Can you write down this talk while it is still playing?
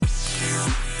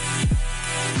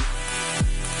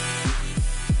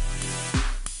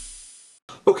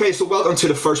Okay, so welcome to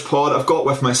the first pod. I've got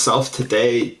with myself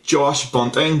today Josh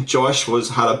Bunting. Josh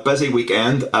had a busy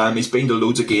weekend. He's been to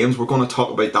loads of games. We're going to talk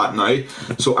about that now.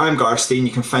 So I'm Gareth Steen.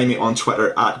 You can find me on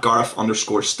Twitter at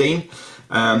Gareth_Steen.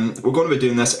 We're going to be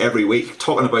doing this every week,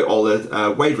 talking about all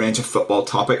the wide range of football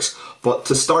topics. But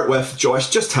to start with,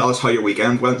 Josh, just tell us how your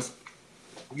weekend went.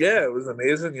 Yeah, it was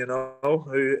amazing.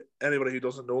 Anybody who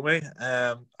doesn't know me,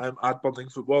 I'm at Bunting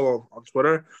Football on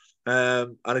Twitter.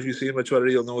 And if you see my Twitter,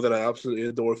 you'll know that I absolutely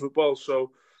adore football.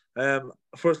 So,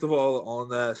 first of all,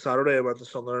 on Saturday, I went to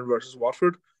Sunderland versus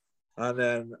Watford. And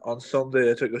then on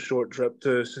Sunday, I took a short trip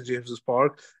to St James's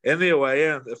Park in the away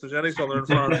end. If there's any Sunderland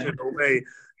fans who know me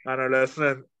and are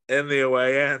listening, in the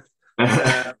away end.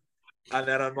 And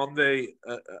then on Monday,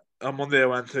 I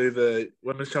went to the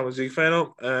Women's Champions League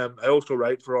final. I also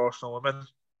write for Arsenal Women.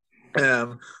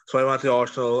 So I went to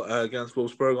Arsenal against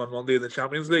Wolfsburg on Monday in the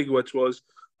Champions League, which was,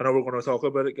 I know we're going to talk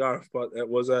about it, Gareth, but it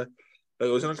was an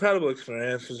incredible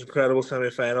experience. It was an incredible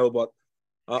semi-final, but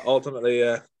ultimately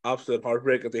absolute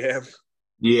heartbreak at the end.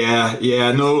 Yeah,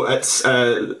 no, it's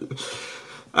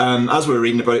as we were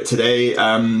reading about it today,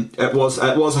 it was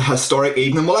a historic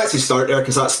evening. We'll actually start there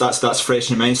because that's fresh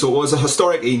in mind. So it was a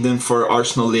historic evening for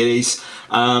Arsenal ladies.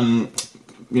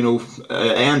 It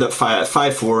ended up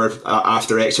 5-4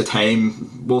 after extra time.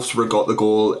 Wolfsburg got the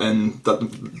goal in the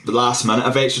last minute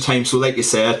of extra time. So, like you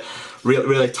said,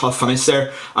 really tough finish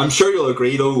there. I'm sure you'll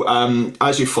agree, though,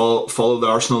 as you follow the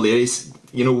Arsenal ladies,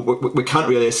 we can't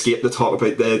really escape to talk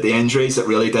about the injuries that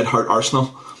really did hurt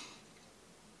Arsenal.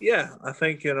 Yeah, I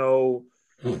think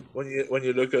when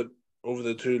you look at over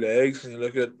the two legs and you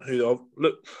look at who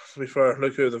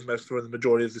they've missed for the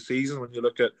majority of the season. When you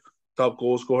look at top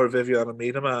goal scorer Viviana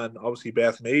Miedema and obviously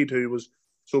Beth Mead, who was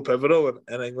so pivotal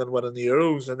in England winning the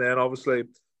Euros, and then obviously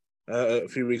a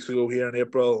few weeks ago here in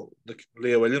April,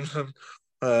 Leah Williamson,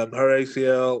 her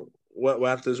ACL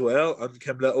went as well, and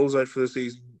Kim Little's out for the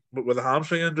season with a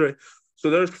hamstring injury. So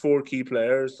there's four key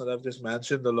players that I've just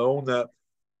mentioned alone that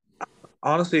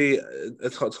honestly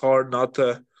it's hard not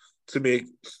to make.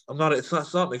 It's not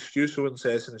an excuse. I wouldn't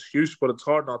say it's an excuse, but it's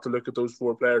hard not to look at those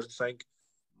four players and think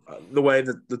the way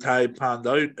that the tie panned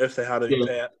out, if they had been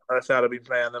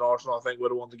playing, then Arsenal, I think,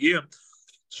 would have won the game.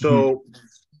 So,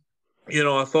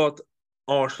 I thought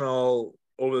Arsenal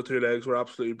over the two legs were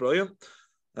absolutely brilliant.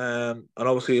 And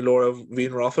obviously Laura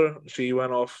Veen-Rother, she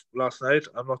went off last night.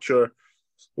 I'm not sure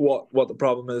what the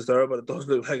problem is there, but it does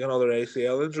look like another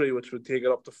ACL injury, which would take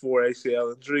it up to 4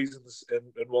 ACL injuries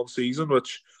in one season,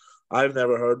 which I've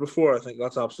never heard before. I think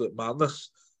that's absolute madness.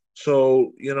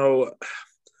 So,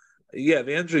 yeah,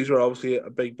 the injuries were obviously a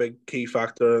big key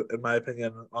factor, in my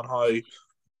opinion, on how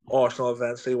Arsenal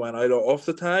eventually went out of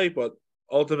the tie, but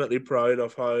ultimately proud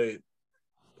of how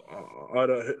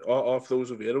of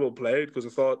those available played, because I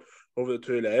thought over the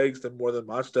two legs they more than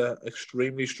matched an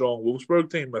extremely strong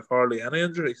Wolfsburg team with hardly any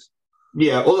injuries.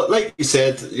 Yeah, well, like you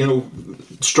said,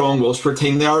 strong Wolfsburg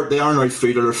team. They are now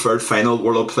through to their third final,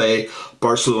 where they'll play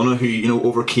Barcelona, who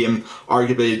overcame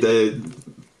arguably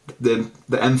the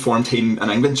informed team in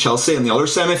England, Chelsea, in the other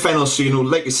semi-finals. So,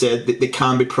 like you said, they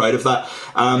can be proud of that.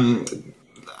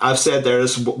 I've said there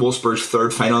is Wolfsburg's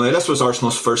third final. Now, this was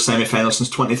Arsenal's first semi-final since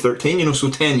 2013,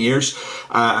 so 10 years.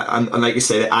 And like you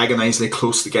said, agonisingly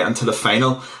close to getting to the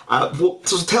final.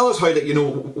 So tell us how that,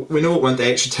 we know it went to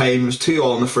extra time. It was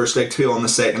 2-2 in the first leg, 2-2 in the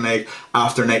second leg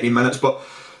after 90 minutes. But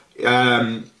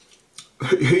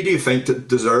who do you think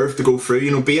deserved to go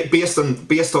through? Based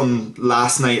on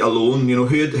last night alone,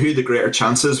 who had the greater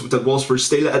chances? Did Wolfsburg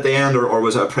steal it at the end, or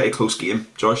was it a pretty close game,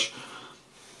 Josh?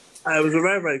 It was a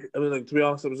very, to be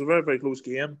honest, it was a very, very close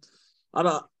game,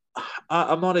 and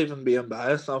I'm not even being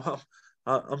biased.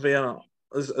 I'm being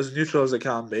as neutral as I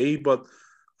can be, but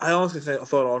I honestly I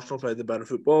thought Arsenal played the better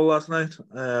football last night.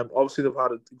 Obviously they've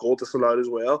had a goal disallowed as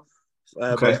well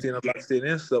by Stina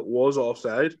Blackstenius that was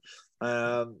offside,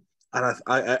 and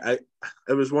I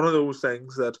it was one of those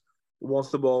things that once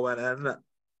the ball went in,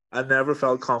 I never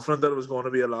felt confident that it was going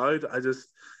to be allowed. I just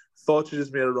thought you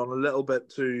just made it run a little bit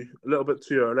too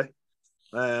early.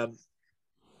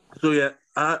 So yeah,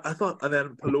 I thought, and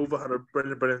then Palova had a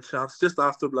brilliant chance just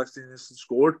after Blackstenius had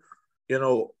scored.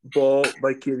 Ball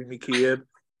by Katie McCabe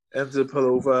into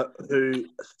Palova, who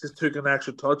just took an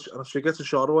extra touch, and if she gets a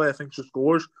shot away, I think she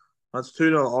scores. And it's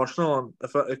 2-0 Arsenal, and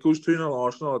if it goes 2-0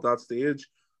 Arsenal at that stage,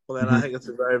 well then I think it's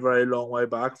a very, very long way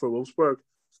back for Wolfsburg.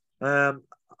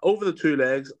 Over the two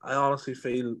legs, I honestly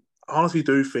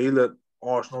do feel that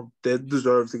Arsenal did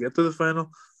deserve to get to the final.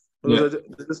 Yeah.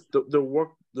 They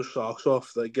work their socks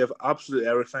off. They give absolutely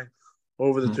everything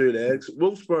over the two legs.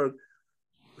 Wolfsburg,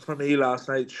 for me, last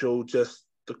night showed just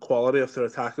the quality of their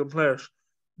attacking players,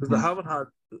 because they haven't had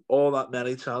all that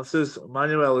many chances.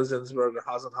 Manuel Zinsberger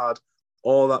hasn't had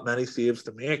all that many saves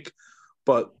to make,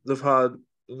 but they've had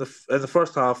in the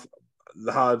first half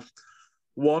they had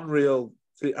one real,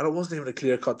 and it wasn't even a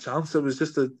clear cut chance. It was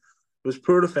just it was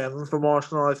poor defending from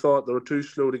Arsenal. I thought they were too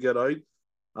slow to get out,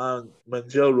 and when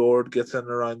Jill Roord gets in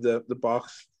around the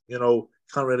box,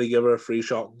 can't really give her a free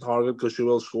shot on target because she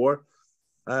will score.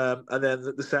 And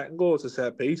then the second goal is a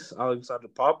set piece. Alexander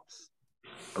Pop,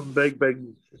 a big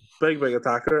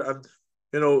attacker, and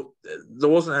there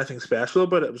wasn't anything special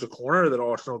about it. It was a corner that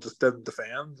Arsenal just didn't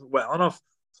defend well enough,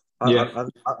 Yeah.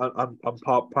 and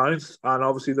Pop pounced, and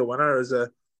obviously the winner is a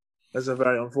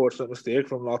very unfortunate mistake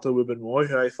from Lotte Wubben-Moy,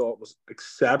 who I thought was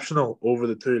exceptional over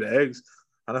the two legs.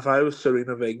 And if I was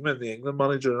Serena Wigman, the England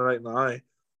manager right now,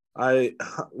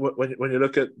 when you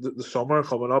look at the summer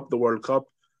coming up, the World Cup,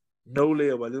 no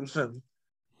Leah Williamson,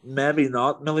 maybe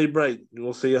not Millie Bright.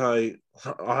 We'll see how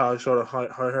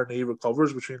her knee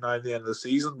recovers between now and the end of the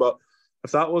season. But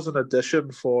if that was an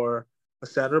addition for a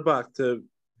centre back to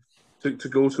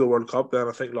go to the World Cup, then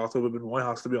I think Lotte Wubben-Moy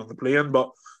has to be on the plane.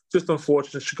 But just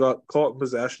unfortunate she got caught in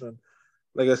possession, and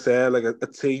like I said, like a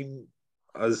team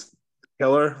as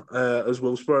killer as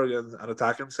Wolfsburg in an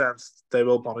attacking sense, they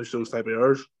will punish those type of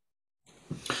errors.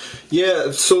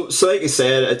 Yeah, so like I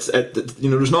said,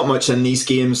 there's not much in these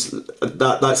games at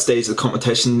that stage of the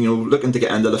competition. Looking to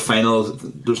get into the final,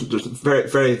 there's very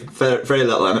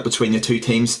little in it between the two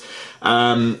teams.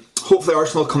 Hopefully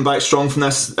Arsenal come back strong from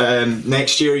this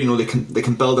next year. They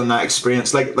can build on that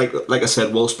experience, like I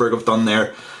said, Wolfsburg have done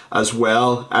there as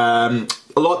well. A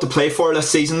lot to play for this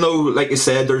season, though. Like you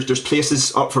said, there's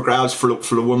places up for grabs for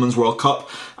the Women's World Cup.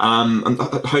 And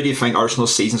how do you think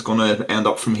Arsenal's season's going to end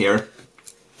up from here?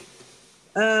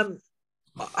 It's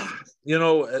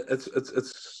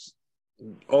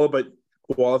all about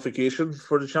qualification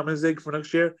for the Champions League for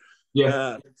next year.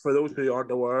 Yeah. For those who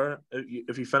aren't aware,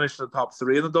 if you finish in the top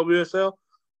three in the WSL,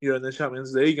 you're in the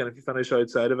Champions League, and if you finish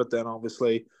outside of it, then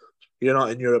obviously you're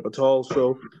not in Europe at all.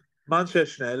 So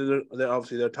Manchester United,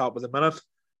 they're top of the minute,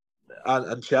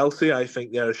 and Chelsea, I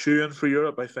think they're a shoo-in for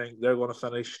Europe. I think they're going to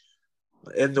finish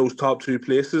in those top two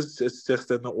places. It's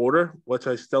just in the order, which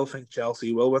I still think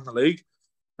Chelsea will win the league.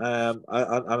 And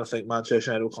I think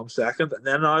Manchester United will come second. And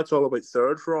then now it's all about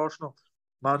third for Arsenal.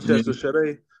 Manchester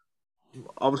City,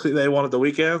 obviously they won at the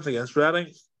weekend against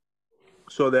Reading,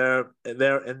 so they're in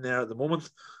there at the moment.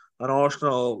 And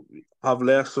Arsenal have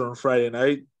Leicester on Friday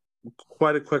night.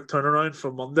 Quite a quick turnaround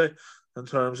from Monday in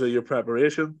terms of your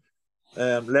preparation.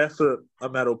 Leicester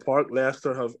at Meadow Park.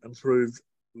 Leicester have improved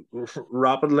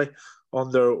rapidly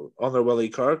under Willie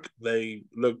Kirk. They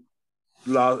look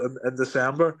in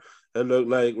December. It looked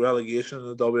like relegation in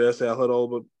the WSL had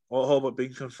all but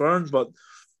been confirmed, but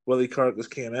Willie Kirk has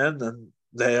came in, and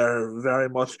they are very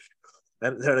much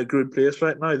they're in a good place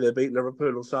right now. They beat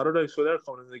Liverpool on Saturday, so they're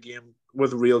coming into the game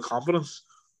with real confidence.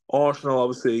 Arsenal,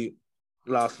 obviously,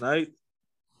 last night,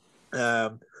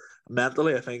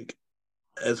 mentally, I think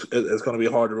it's going to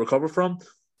be hard to recover from.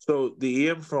 So the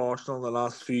aim for Arsenal in the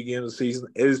last few games of the season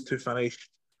is to finish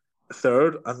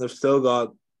third, and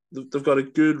they've got a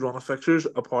good run of fixtures,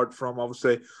 apart from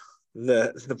obviously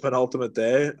the penultimate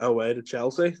day away to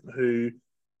Chelsea, who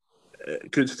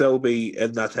could still be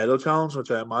in that title challenge,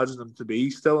 which I imagine them to be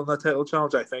still in that title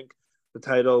challenge. I think the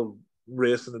title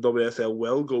race in the WSL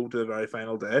will go to the very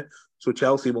final day, so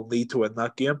Chelsea will need to win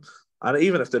that game. And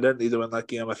even if they didn't need to win that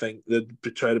game, I think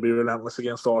they'd try to be relentless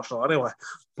against Arsenal anyway.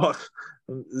 But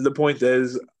the point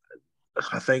is,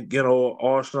 I think,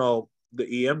 Arsenal,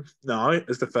 the aim now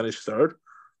is to finish third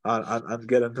and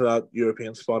get into that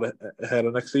European spot ahead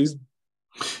of next season.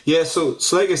 Yeah, so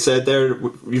like I said,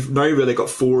 we've now really got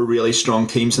four really strong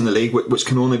teams in the league, which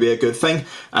can only be a good thing.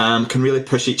 Can really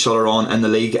push each other on in the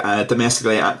league,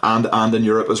 domestically and in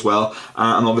Europe as well,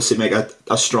 and obviously make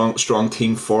a strong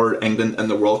team for England in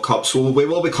the World Cup. So we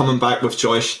will be coming back with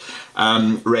Josh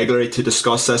regularly to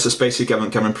discuss this, especially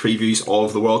given previews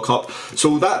of the World Cup.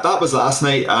 So that was last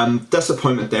night.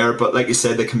 Disappointment there, but like you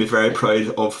said, they can be very proud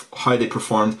of how they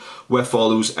performed with all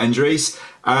those injuries.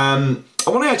 I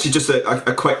want to actually just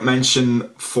a quick mention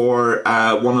for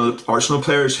one of the Arsenal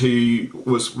players who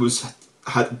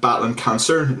had battling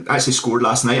cancer. Actually scored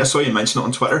last night. I saw you mention it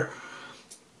on Twitter.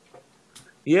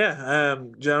 Yeah,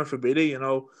 Jennifer Beattie.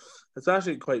 It's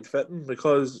actually quite fitting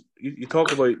because you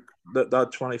talk about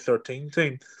that 2013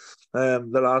 team,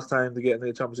 the last time to get in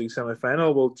the Champions League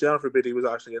semi-final. Well, Jennifer Beattie was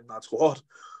actually in that squad,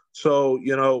 so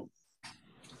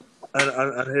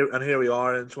and here we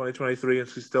are in 2023, and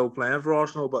she's still playing for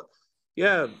Arsenal. But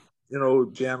yeah,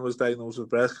 Jen was diagnosed with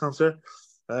breast cancer.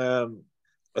 I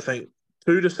think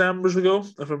 2 Decembers ago,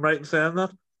 if I'm right in saying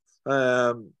that.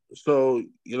 So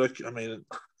you look,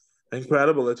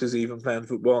 incredible that he's even playing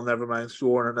football, never mind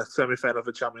scoring in a semi-final of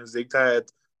the Champions League tie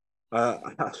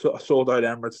a sold-out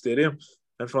Emirates Stadium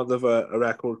in front of a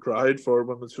record crowd for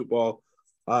women's football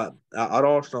at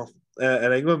Arsenal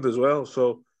in England as well.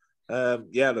 So,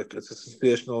 look, it's a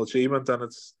sensational achievement, and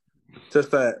it's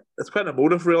just it's quite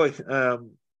emotive, really.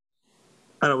 And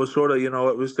it was sort of,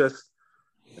 it was just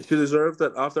she deserved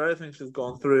it after everything she's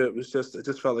gone through. It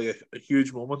just felt like a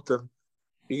huge moment, and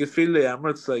you could feel the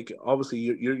Emirates. Like, obviously,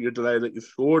 you're delighted that you've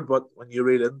scored, but when you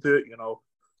read into it,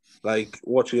 like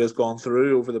what she has gone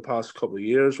through over the past couple of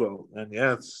years. Well, and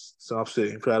yeah, it's an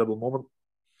absolutely incredible moment.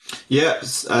 Yeah,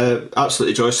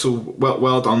 absolutely, Joyce. So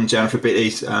well done, Jennifer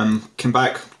Beattie. Came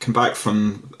back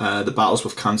from the battles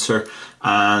with cancer,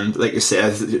 and like you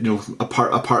said, a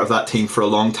part of that team for a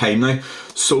long time now.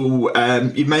 So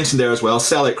you mentioned there as well,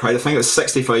 sellout crowd. I think it was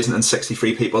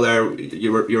 60,063 people there.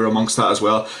 You're amongst that as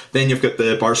well. Then you've got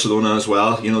the Barcelona as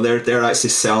well. They're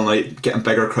actually selling out, getting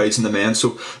bigger crowds than the men.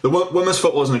 So the women's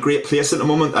football is in a great place at the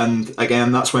moment, and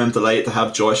again, that's why I'm delighted to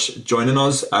have Josh joining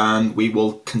us, and we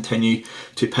will continue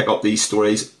to pick up these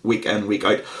stories week in, week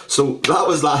out. So that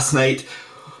was last night.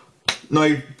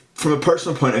 Now, from a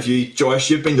personal point of view, Josh,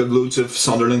 you've been to loads of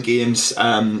Sunderland games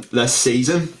this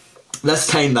season. This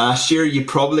time last year, you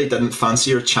probably didn't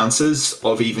fancy your chances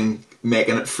of even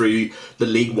making it through the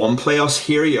League One playoffs.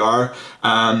 Here you are,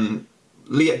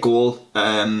 late goal,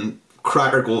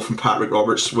 cracker goal from Patrick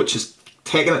Roberts, which is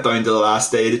taking it down to the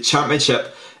last day. The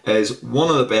Championship is one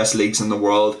of the best leagues in the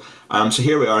world. So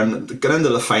here we are, and get into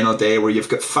the final day where you've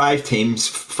got 5 teams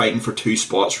fighting for 2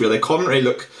 spots. Really, Coventry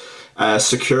look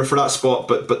secure for that spot,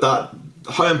 but that,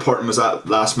 how important was that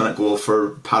last minute goal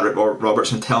for Patrick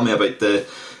Roberts? And tell me about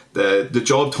the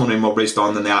job Tony Mowbray's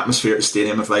done in the atmosphere at the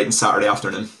Stadium of Light on Saturday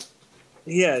afternoon.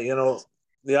 Yeah,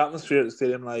 the atmosphere at the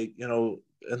Stadium, like,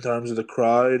 in terms of the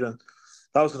crowd, and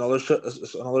that was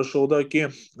another sold out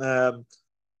game.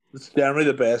 It's generally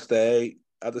the best day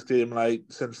at the Stadium Light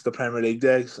since the Premier League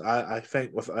days. I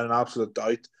think with an absolute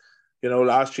doubt.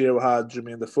 Last year we had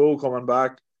Jermaine Defoe coming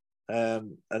back,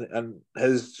 and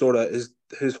his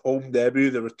his home debut,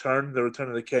 the return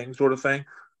of the king sort of thing,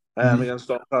 against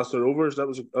Doncaster Rovers. That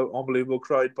was an unbelievable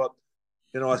crowd. But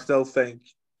I still think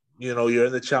you're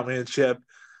in the Championship,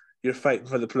 you're fighting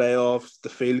for the playoffs. The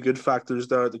feel good factors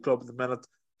there at the club at the minute.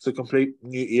 It's a complete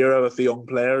new era with the young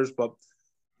players, but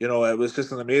it was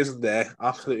just an amazing day,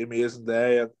 absolutely amazing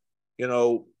day. And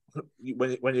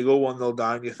when you go 1-0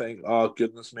 down, you think, oh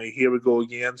goodness me, here we go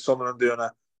again. Sunderland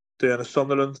doing a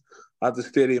Sunderland at the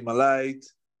Stadium of Light.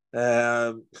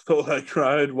 Full that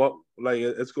crowd,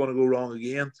 it's going to go wrong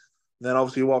again. And then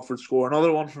obviously Watford score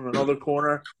another one from another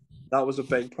corner. That was a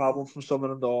big problem from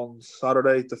Sunderland on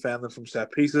Saturday, defending from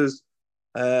set pieces.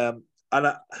 And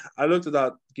I looked at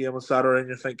that game on Saturday, and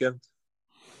you're thinking,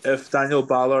 if Daniel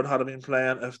Ballard had been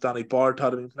playing, if Danny Bard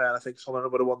had been playing, I think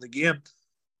Sunderland would have won the game.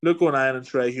 Luke O'Nien and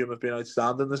Trey Hume have been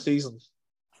outstanding this season.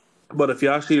 But if you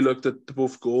actually looked at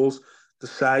both goals, the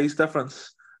size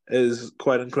difference is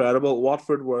quite incredible.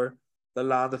 Watford were the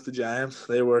land of the giants.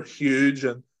 They were huge,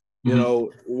 and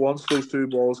once those 2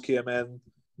 balls came in,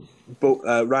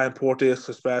 Ryan Porteous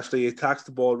especially, he taxed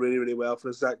the ball really, really well for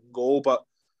the second goal. But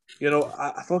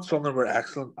I thought Sunderland were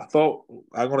excellent.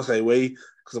 I'm going to say we,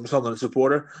 because I'm a Sunderland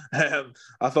supporter.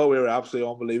 I thought we were absolutely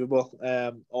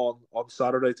unbelievable on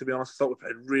Saturday, to be honest. I thought we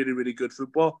played really, really good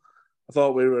football. I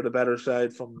thought we were the better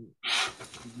side from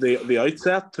the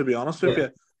outset, to be honest with you.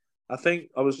 I think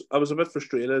I was a bit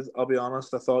frustrated, I'll be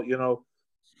honest. I thought,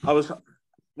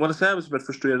 when I say I was a bit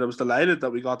frustrated, I was delighted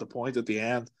that we got the point at the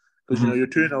end. Because, you're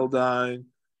 2-0 down.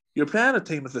 You're playing a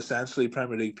team with essentially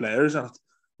Premier League players in it.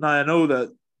 Now, I know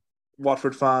that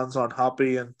Watford fans aren't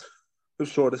happy and they've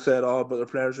sort of said, oh, but their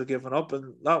players are giving up,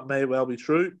 and that may well be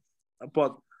true.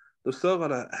 But they've still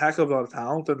got a heck of a lot of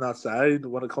talent in that side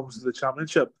when it comes to the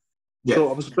Championship. Yeah. So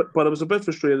I was a bit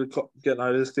frustrated getting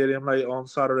out of the Stadium Light on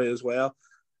Saturday as well.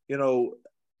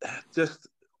 Just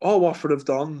all Watford have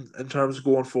done in terms of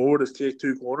going forward is take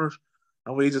 2 corners,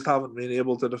 and we just haven't been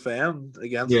able to defend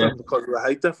against them because of the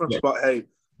height difference. But hey,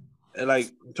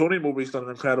 like, Tony Mowbray's done an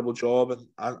incredible job,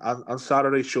 and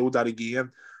Saturday showed that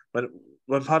again.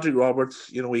 When Patrick Roberts,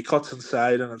 he cuts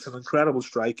inside, and it's an incredible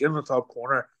strike in the top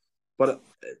corner. But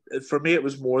for me, it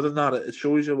was more than that. It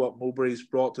shows you what Mowbray's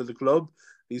brought to the club.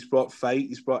 He's brought fight,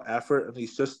 he's brought effort, and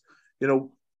he's just,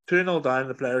 2-0 down,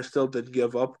 the players still didn't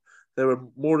give up. They were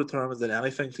more determined than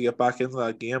anything to get back into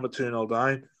that game at 2-0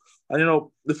 down. And,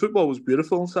 the football was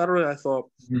beautiful on Saturday. I thought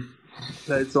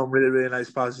played some really, really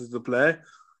nice passes to play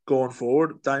going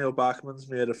forward. Daniel Bachman's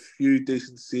made a few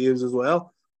decent saves as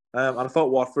well. And I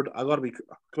thought Watford. I got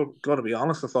to be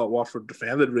honest. I thought Watford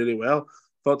defended really well.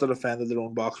 Thought they defended their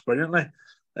own box brilliantly.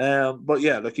 But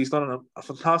yeah, look, he's done a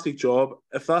fantastic job.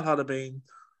 If that had been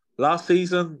last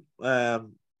season, if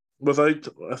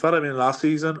that had been last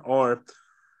season, or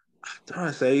dare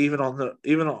I say, even under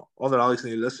Alex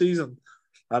Neil this season,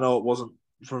 I know it wasn't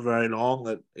for very long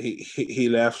that he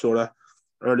left sort of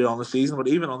early on the season, but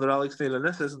even under Alex Neil, and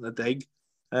this isn't a dig.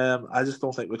 I just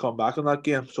don't think we come back in that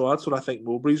game. So that's what I think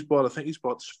Mowbray's brought. I think he's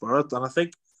brought spirit, and I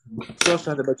think it's going to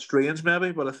sound a bit strange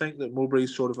maybe, but I think that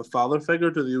Mowbray's sort of a father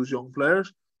figure to those young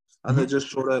players, and they just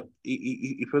sort of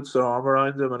he puts their arm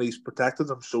around them and he's protected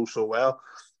them so well.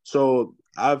 So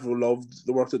I've loved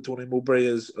the work that Tony Mowbray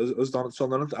has done at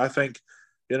Sunderland. I think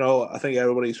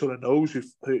everybody sort of knows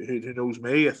who knows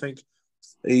me. I think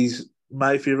he's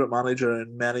my favourite manager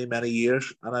in many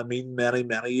years, and I mean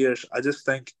many years. I just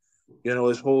think,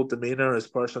 his whole demeanour, his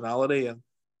personality, and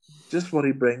just what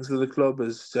he brings to the club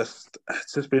it's just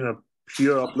been a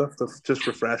pure uplift of just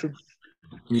refreshing.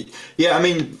 Yeah, I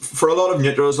mean, for a lot of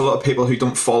neutrals, a lot of people who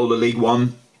don't follow the League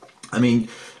One, I mean,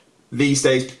 these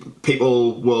days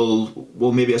people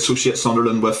will maybe associate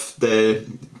Sunderland with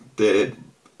the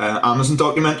Amazon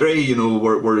documentary,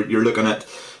 where you're looking at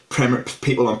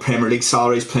people on Premier League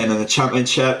salaries playing in the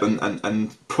Championship,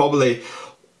 and probably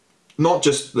not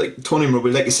just like Tony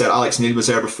Mowbray, like you said, Alex Neil was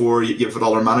there before. You've had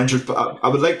other managers, but I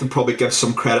would like to probably give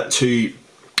some credit to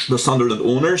the Sunderland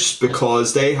owners,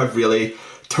 because they have really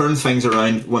turned things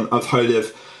around of how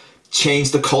they've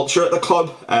changed the culture at the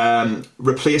club,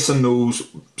 replacing those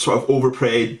sort of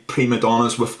overpaid prima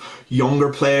donnas with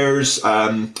younger players.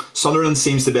 Sunderland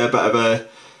seems to be a bit of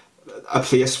a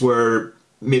place where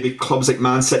maybe clubs like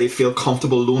Man City feel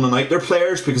comfortable loaning out their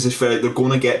players because they feel like they're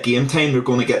going to get game time, they're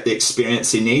going to get the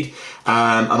experience they need.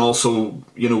 And also,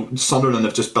 Sunderland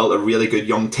have just built a really good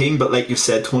young team. But like you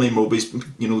said, Tony Mowbray's,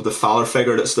 the father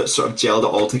figure that sort of gelled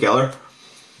it all together.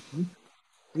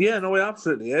 Yeah, no, he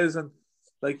absolutely is. And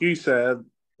like you said,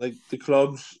 like the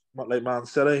clubs like Man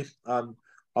City and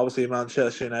obviously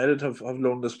Manchester United have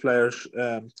loaned us players,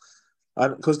 and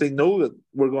because they know that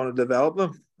we're going to develop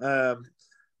them.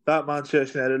 That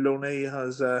Manchester United loanee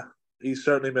has he's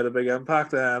certainly made a big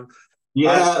impact.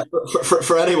 Yeah,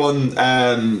 for anyone,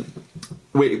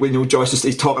 we know Josh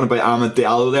he's talking about Ahmed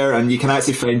Diallo there, and you can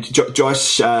actually find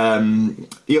Josh.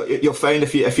 You'll find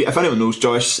if anyone knows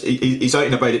Josh, he's out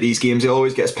and about at these games. He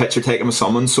always gets a picture taken with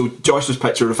someone. So Josh's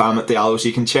picture of Ahmed Diallo, so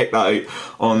you can check that out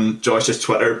on Josh's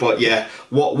Twitter. But yeah,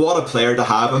 what a player to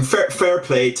have, and fair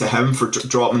play to him for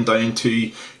dropping down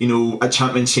to a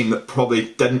Champions team that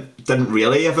probably didn't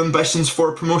really have ambitions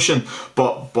for promotion,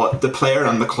 but the player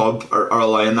and the club are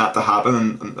allowing that to happen,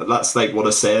 and that's like what I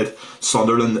said.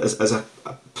 Sunderland is a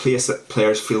place that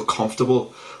players feel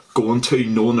comfortable going to,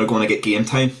 knowing they're going to get game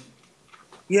time.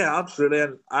 Yeah, absolutely.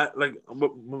 And I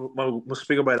we'll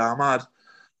speak about Ahmad.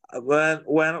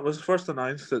 When it was first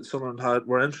announced that Sunderland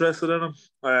were interested in him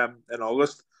in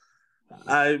August,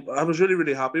 I was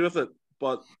really happy with it.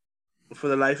 But for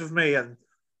the life of me, and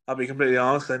I'll be completely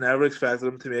honest, I never expected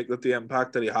him to make the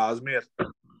impact that he has made.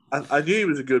 I knew he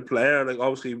was a good player. Like,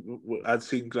 obviously, I'd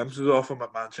seen glimpses of him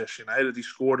at Manchester United. He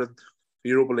scored in the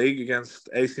Europa League against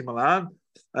AC Milan.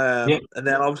 And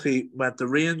then obviously went to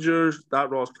Rangers. That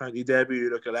Ross County debut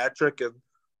looked electric. And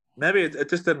maybe it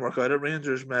just didn't work out at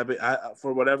Rangers. Maybe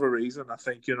for whatever reason, I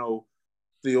think,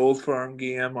 the Old Firm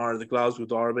game or the Glasgow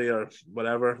Derby or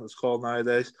whatever it's called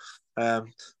nowadays. But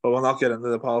we'll not get into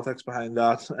the politics behind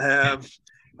that.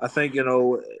 I think,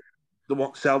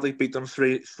 the Celtic beat them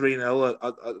 3-0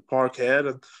 at Parkhead,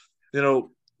 and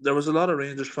there was a lot of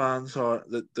Rangers fans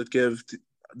that give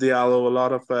Diallo a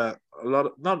lot of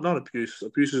not abuse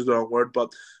is the wrong word,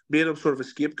 but made him sort of a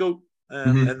scapegoat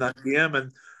in that game,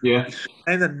 and he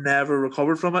kind of never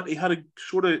recovered from it. He had a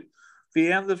sort of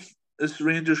the end of his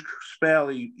Rangers spell,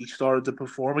 he started to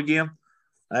perform again.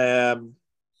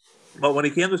 But when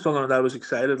he came to Sunderland, I was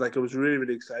excited. Like, I was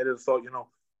really excited. I thought,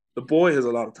 the boy has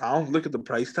a lot of talent. Look at the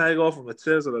price tag off him. It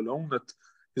says it alone that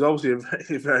he's obviously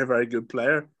a very good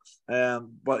player.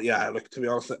 But yeah, look, to be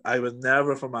honest, I would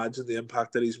never have imagined the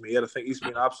impact that he's made. I think he's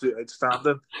been absolutely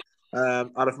outstanding.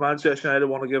 And if Manchester United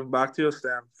want to give him back to us,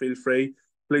 then feel free.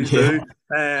 Please do.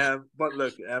 But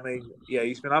look, I mean, yeah,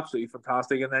 he's been absolutely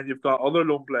fantastic. And then you've got other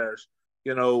loan players.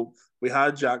 We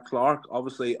had Jack Clark.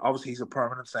 Obviously he's a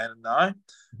permanent signing now.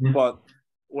 But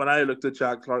when I looked at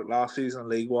Jack Clark last season in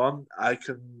League One, I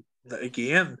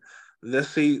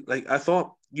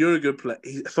thought you're a good player.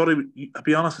 I'll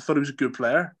be honest, I thought he was a good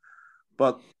player,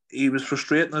 but he was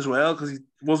frustrating as well because he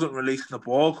wasn't releasing the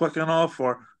ball quick enough,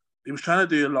 or he was trying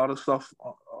to do a lot of stuff,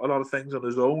 a lot of things on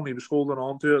his own. He was holding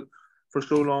on to it for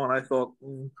so long, and I thought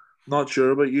not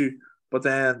sure about you, but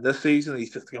then this season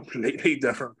he's just a completely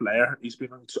different player. He's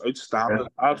been outstanding,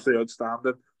 absolutely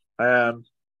outstanding.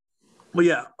 But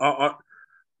yeah,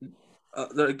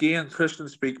 again, Christian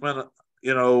Speakman,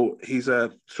 he's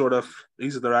a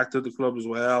director of the club as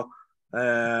well.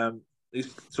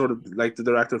 He's sort of like the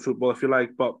director of football, if you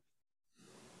like. But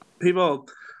people,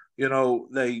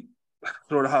 they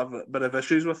sort of have a bit of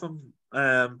issues with him.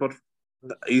 But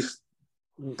he's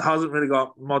hasn't really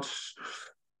got much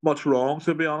wrong,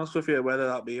 to be honest with you. Whether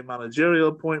that be a managerial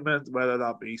appointment, whether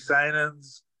that be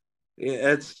signings,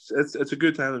 it's a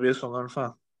good time to be a Sunderland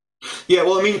fan. Yeah,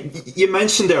 well, I mean, you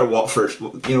mentioned there Watford.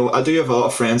 I do have a lot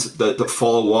of friends that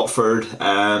follow Watford.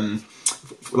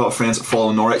 A lot of friends that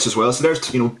follow Norwich as well. So there's,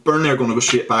 Burnley are going to go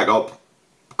straight back up.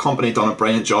 Company done a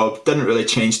brilliant job. Didn't really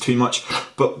change too much,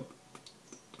 but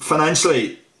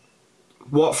financially,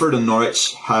 Watford and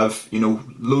Norwich have,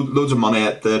 loads of money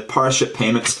at the parachute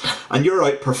payments, and you're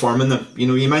outperforming them.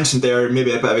 You mentioned there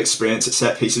maybe a bit of experience at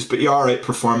set pieces, but you are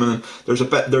outperforming them.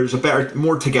 There's a better,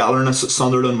 more togetherness at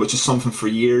Sunderland, which is something for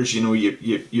years,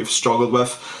 you've struggled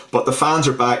with. But the fans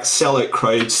are back, sell-out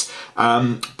crowds.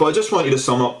 But I just want you to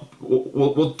sum up.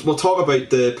 We'll talk about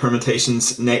the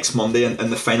permutations next Monday in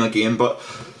the final game, but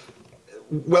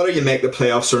whether you make the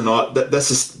playoffs or not, this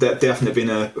has definitely been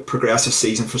a progressive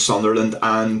season for Sunderland.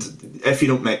 And if you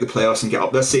don't make the playoffs and get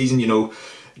up this season,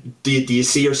 do you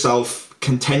see yourself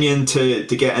continuing to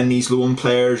get in these loan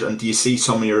players, and do you see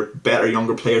some of your better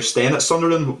younger players staying at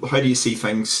Sunderland? How do you see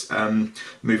things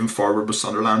moving forward with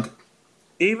Sunderland?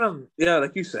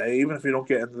 Like you say, even if you don't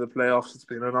get into the playoffs, it's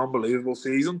been an unbelievable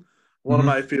season. One of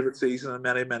my favourite seasons in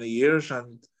many, many years,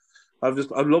 and I've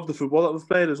loved the football that we've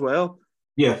played as well.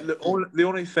 Yeah. The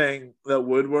only thing that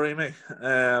would worry me,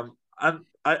 and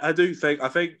I don't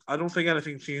think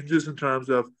anything changes in terms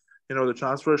of the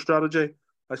transfer strategy.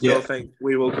 I still think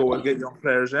we will go and get young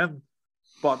players in,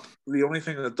 but the only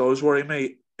thing that does worry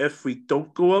me, if we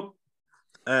don't go up,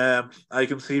 I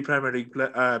can see Premier League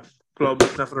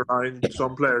clubs sniffing around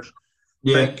some players.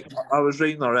 Yeah. I was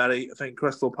reading already. I think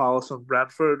Crystal Palace and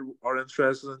Brentford are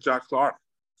interested in Jack Clark.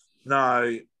 Now,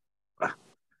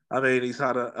 I mean, he's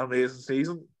had an amazing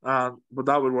season, but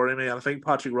that would worry me. And I think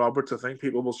Patrick Roberts,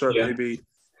 people will certainly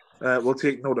will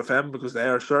take note of him, because they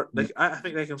are certain. I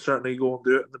think they can certainly go and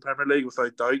do it in the Premier League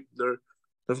without doubt.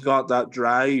 They've got that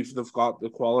drive, they've got the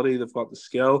quality, they've got the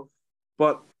skill.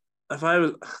 But if I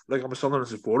was I'm a Sunderland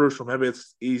supporter, so maybe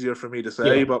it's easier for me to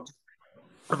say. But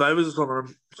if I was a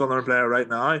Sunderland player right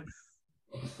now,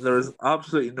 there is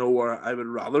absolutely nowhere I would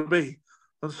rather be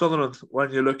than Sunderland.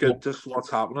 When you look at just what's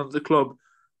happening at the club.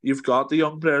 You've got the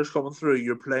young players coming through.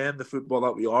 You're playing the football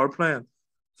that we are playing.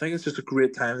 I think it's just a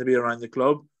great time to be around the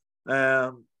club.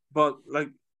 But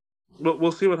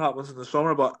we'll see what happens in the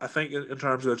summer. But I think in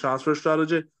terms of the transfer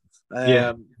strategy,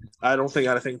 I don't think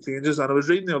anything changes. And I was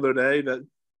reading the other day that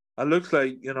it looks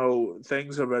like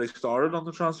things have already started on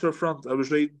the transfer front. I was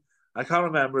reading. I can't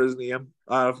remember his name.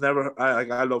 I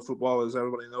love football, as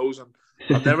everybody knows, and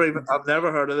I've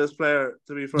never heard of this player,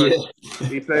 to be fair. Yeah.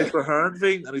 He plays for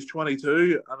Herenveen and he's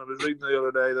 22, and I was reading the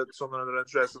other day that Sunderland are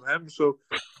interested in him. So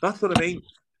that's what I mean.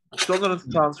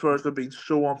 Sunderland's transfers have been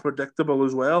so unpredictable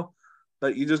as well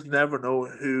that you just never know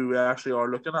who we actually are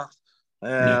looking at.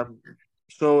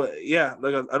 So I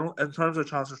don't. In terms of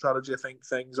transfer strategy, I think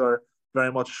things are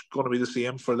very much going to be the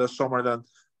same for this summer than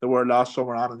they were last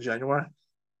summer and in January.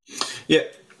 Yeah.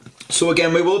 So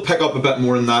again, we will pick up a bit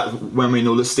more on that when we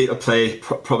know the state of play,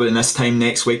 probably this time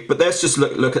next week. But let's just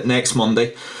look at next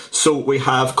Monday. So we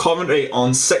have Coventry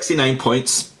on 69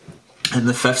 points in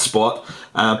the 5th spot.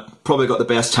 Probably got the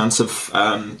best chance of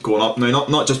going up now.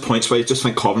 Not just points wise, just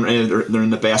think Coventry they're in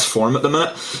the best form at the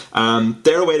minute.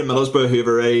 They're away to Middlesbrough, who have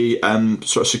already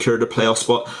sort of secured their playoff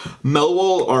spot.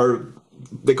 Millwall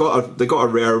they got a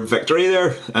rare victory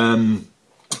there.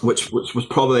 Which was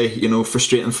probably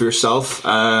frustrating for yourself.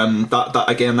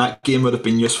 That game would have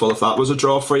been useful if that was a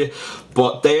draw for you.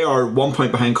 But they are 1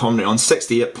 point behind Coventry on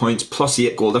 68 points plus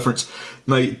 8 goal difference.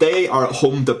 Now they are at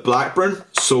home to Blackburn,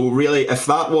 so really if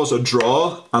that was a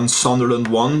draw and Sunderland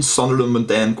won, Sunderland would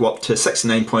then go up to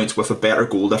 69 points with a better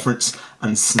goal difference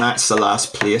and snatch the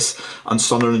last place. And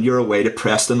Sunderland, you're away to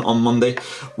Preston on Monday.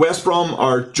 West Brom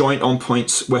are joint on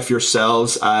points with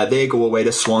yourselves. They go away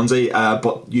to Swansea,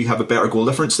 but you have a better goal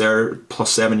difference. They're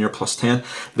 +7, you're +10.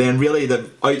 Then really the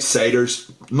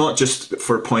outsiders, not just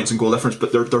for points and goal difference,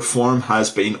 but their form has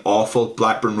been awful.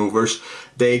 Blackburn Rovers,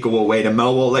 they go away to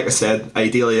Millwall. Like I said,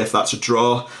 ideally if that's a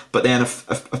draw, but then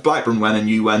if Blackburn win and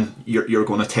you win, you're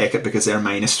going to take it because they're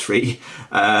 -3.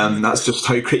 That's just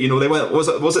how they went. Was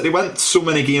it they went so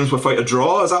many games without a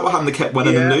draw? Is that what happened? They kept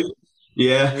winning and losing.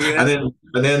 Yeah, Yeah,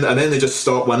 and then they just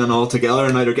stop winning altogether,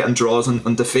 and now they're getting draws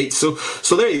and defeats. So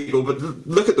there you go. But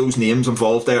look at those names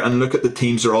involved there, and look at the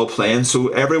teams they're all playing. So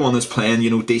everyone is playing,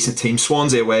 decent teams.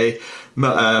 Swansea away,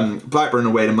 Blackburn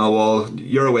away to Millwall,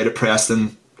 you're away to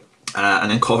Preston,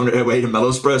 and then Coventry away to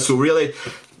Middlesbrough. So really,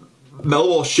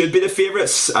 Millwall should be the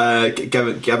favourites,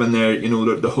 given their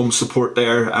the home support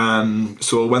there.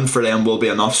 So a win for them will be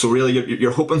enough. So really,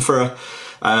 you're hoping for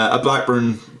a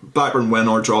Blackburn win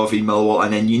or draw v Millwall,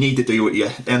 and then you need to do what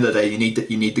at the end of the day you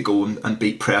need to go and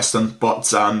beat Preston.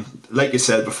 But like you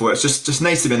said before, it's just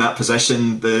nice to be in that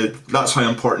position. That's how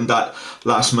important that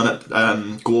last minute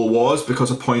goal was,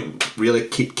 because a point really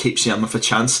keeps you in with a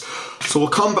chance. So we'll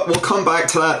come back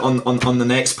to that on the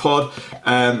next pod.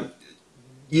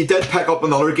 You did pick up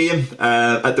another game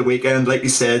at the weekend, like you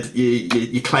said.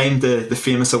 You climbed the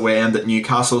famous away end at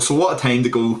Newcastle. So what a time to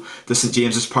go to St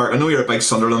James's Park. I know you're a big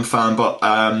Sunderland fan, but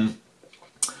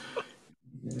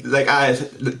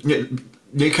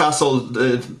Newcastle,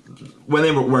 when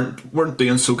they weren't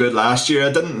doing so good last year,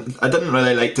 I didn't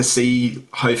really like to see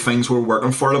how things were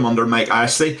working for them under Mike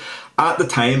Ashley. At the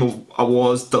time, I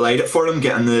was delighted for them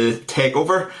getting the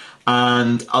takeover.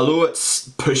 And although it's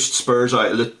pushed Spurs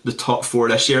out of the top four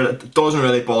this year, it doesn't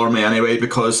really bother me anyway,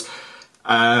 because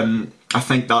I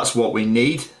think that's what we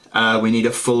need. We need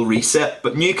a full reset.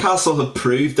 But Newcastle have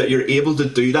proved that you're able to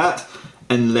do that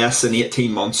in less than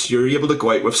 18 months. You're able to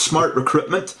go out with smart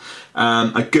recruitment,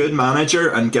 a good manager,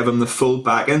 and give him the full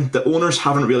backing. The owners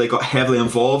haven't really got heavily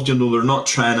involved. They're not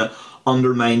trying to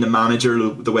undermine the manager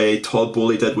the way Todd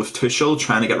Bowley did with Tuchel,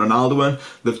 trying to get Ronaldo in.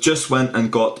 They've just went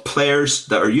and got players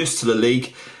that are used to the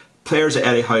league, players that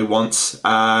Eddie Howe wants.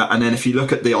 And then if you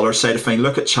look at the other side of things,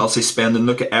 look at Chelsea spending,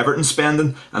 look at Everton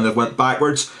spending, and they've went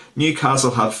backwards.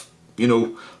 Newcastle have,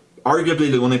 arguably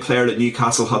the only player that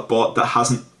Newcastle have bought that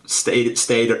hasn't stayed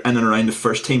in and around the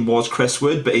first team was Chris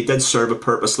Wood, but he did serve a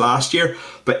purpose last year.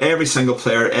 But every single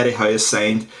player Eddie Howe has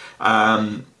signed,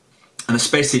 and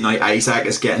especially now Isaac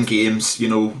is getting games,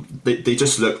 they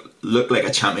just look like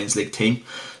a Champions League team.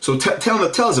 So tell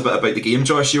us a bit about the game,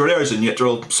 Josh. You were there as a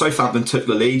neutral. Southampton took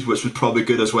the lead, which was probably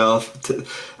good as well,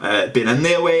 being in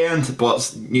the away end,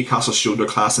 but Newcastle showed their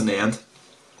class in the end.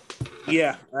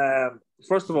 Yeah.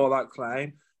 First of all, that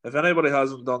climb. If anybody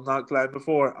hasn't done that climb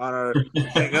before and are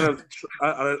thinking of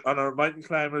and are mountain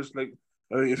climbers, like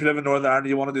if you live in Northern Ireland,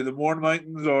 you want to do the Mourne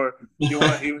Mountains, or you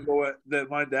want to even go the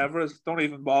Mount Everest, don't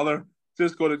even bother.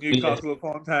 Just go to Newcastle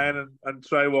upon Tyne and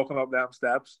try walking up them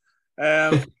steps.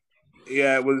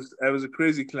 Yeah, it was a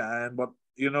crazy climb, but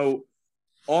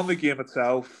on the game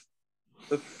itself,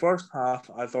 the first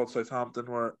half I thought Southampton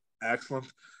were excellent,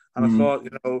 and I thought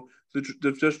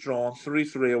they've just drawn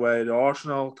 3-3 away to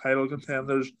Arsenal, title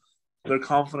contenders. Their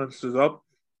confidence is up,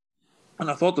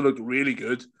 and I thought they looked really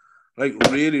good, like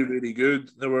really really good.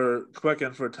 They were quick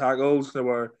in for tackles. They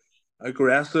were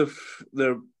aggressive.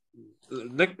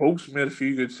 Nick Pope's made a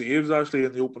few good saves actually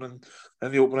in the opening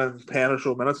 10 or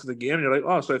so minutes of the game. You're like,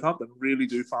 oh, Southampton really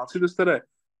do fancy this today.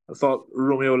 I thought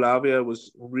Romeo Lavia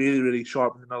was really, really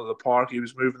sharp in the middle of the park. He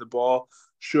was moving the ball.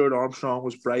 Stuart Armstrong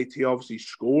was bright. He obviously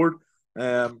scored.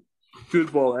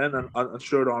 Good ball in, and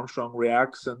Stuart Armstrong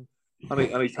reacts and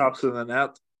he taps it in the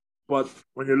net. But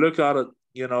when you look at it,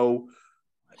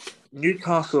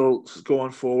 Newcastle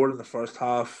going forward in the first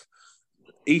half,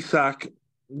 Isak,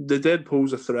 they did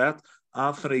pose a threat.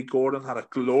 Anthony Gordon had a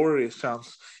glorious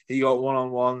chance. He got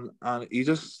one-on-one, and he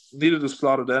just needed to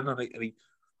slot it in, and he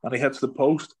hits the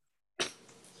post.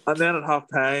 And then at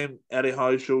half-time, Eddie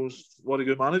Howe shows what a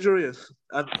good manager he is.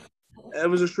 And it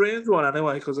was a strange one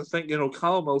anyway, because I think,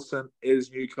 Callum Wilson is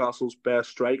Newcastle's best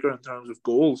striker in terms of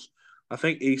goals. I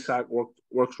think Isak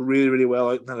works really, really well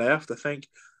out in the left. I think,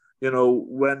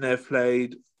 when they've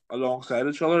played alongside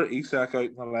each other, Isak out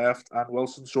in the left and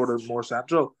Wilson sort of more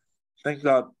central, I think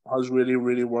that has really,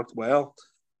 really worked well.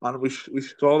 And we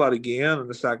saw that again in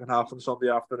the second half on Sunday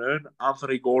afternoon.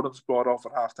 Anthony Gordon's brought off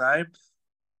at half-time.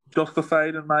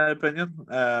 Justified, in my opinion.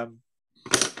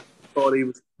 Thought he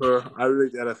was poor. I really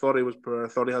did. I thought he was poor. I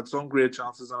thought he had some great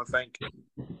chances. And I think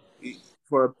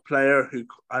for a player who,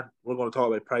 and we're going to talk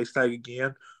about price tag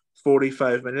again,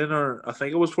 45 million, or I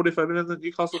think it was 45 million that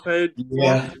Newcastle paid.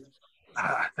 Yeah.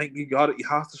 I think you got it. You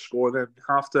have to score then. You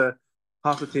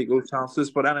have to take those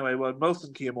chances. But anyway, when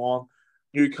Wilson came on,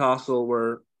 Newcastle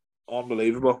were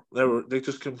unbelievable. They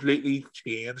just completely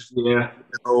changed. Yeah.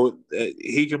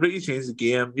 He completely changed the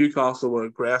game. Newcastle were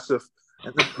aggressive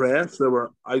in the press. They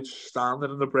were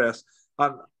outstanding in the press.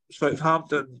 And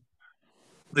Southampton,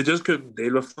 they just couldn't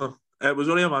deal with them. It was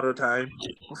only a matter of time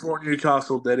before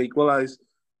Newcastle did equalise,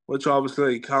 which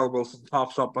obviously Callum Wilson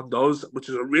tops up and does, which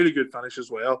is a really good finish as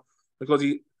well. Because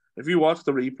he if you watch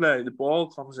the replay, the ball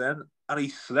comes in and he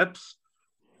slips.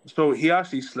 So he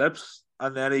actually slips,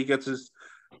 and then he gets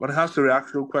but he has to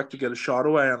react real quick to get a shot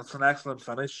away, and it's an excellent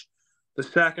finish. The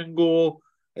second goal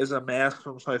is a mess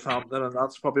from Southampton, and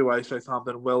that's probably why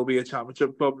Southampton will be a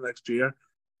championship club next year.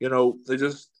 It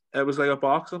was like a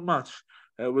boxing match.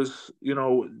 It was,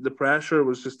 the pressure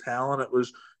was just telling. It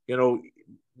was,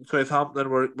 Southampton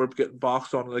were getting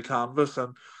boxed onto the canvas,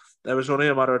 and it was only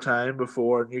a matter of time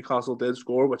before Newcastle did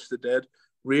score, which they did.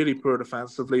 Really poor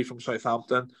defensively from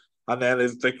Southampton, and then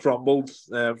they crumbled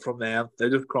from then. They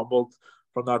just crumbled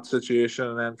from that situation,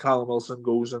 and then Callum Wilson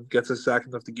goes and gets his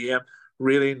second of the game.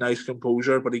 Really nice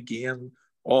composure, but again,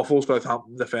 awful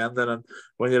Southampton defending. And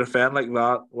when you defend like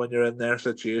that, when you're in their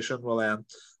situation, well then,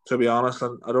 to be honest,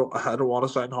 and I don't want to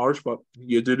sound harsh, but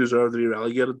you do deserve to be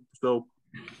relegated. So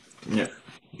yeah,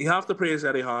 you have to praise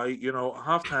Eddie Howe.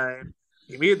 Half time,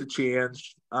 he made the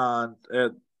change, and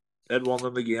it won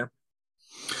them the game.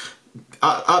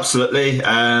 Absolutely.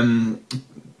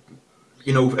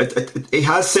 He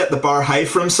has set the bar high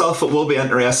for himself. It will be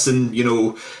interesting,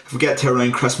 if we get to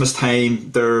around Christmas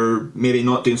time, they're maybe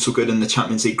not doing so good in the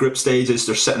Champions League group stages.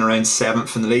 They're sitting around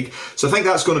 7th in the league. So I think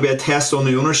that's going to be a test on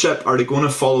the ownership. Are they going to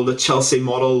follow the Chelsea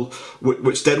model,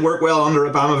 which did work well under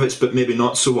Abramovich, but maybe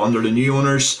not so under the new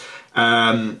owners?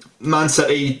 Man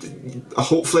City,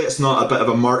 hopefully it's not a bit of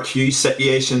a Mark Hughes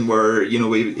situation where,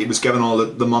 he was given all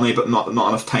the money but not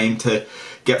enough time to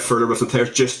get further with the players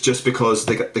just because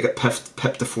they got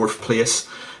pipped to 4th place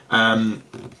in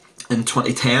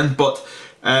 2010. But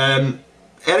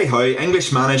Eddie Howe,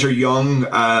 English manager, young,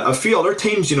 a few other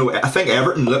teams, I think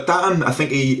Everton looked at him. I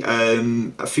think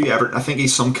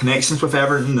he's some connections with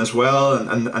Everton as well,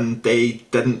 and they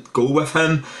didn't go with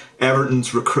him.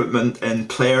 Everton's recruitment in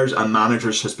players and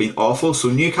managers has been awful, so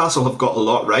Newcastle have got a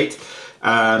lot right.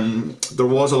 There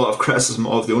was a lot of criticism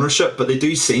of the ownership, but they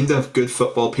do seem to have good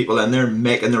football people in there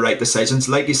making the right decisions.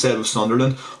 Like you said with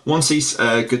Sunderland, once these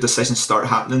good decisions start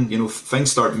happening,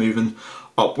 things start moving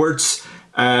upwards.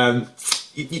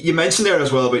 You mentioned there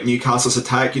as well about Newcastle's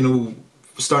attack,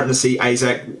 starting to see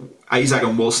Isaac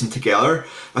and Wilson together.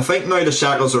 I think now the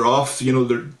shackles are off,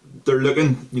 they're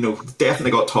looking,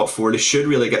 definitely got top 4. They should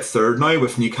really get 3rd now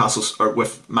with Newcastle's or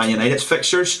with Man United's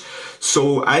fixtures.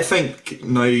 So I think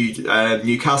now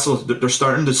Newcastle, they're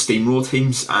starting to steamroll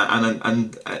teams,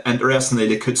 and interestingly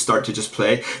they could start to just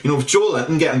play. With Joe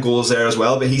Linton getting goals there as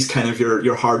well, but he's kind of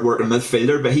your hard working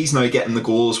midfielder, but he's now getting the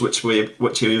goals which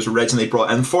he was originally brought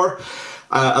in for.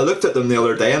 I looked at them the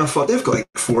other day and I thought they've got like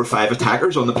 4 or 5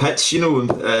 attackers on the pitch,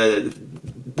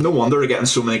 no wonder they're getting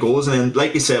so many goals. And then,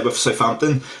 like you said with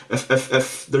Southampton, if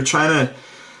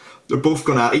they're both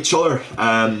going at each other,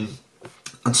 and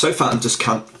Southampton just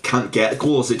can't get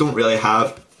goals. They don't really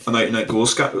have an out and out goal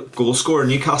scorer.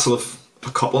 Newcastle have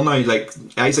a couple now. Like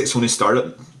Isaac's only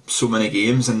started so many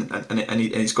games, and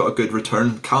he's got a good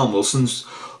return. Callum Wilson's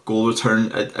goal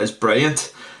return is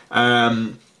brilliant.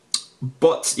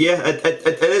 But yeah,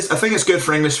 it is. I think it's good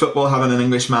for English football having an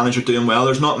English manager doing well.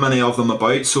 There's not many of them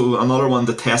about, so another one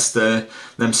to test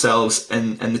themselves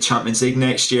in the Champions League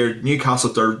next year.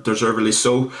 Newcastle deservedly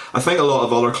so. I think a lot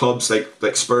of other clubs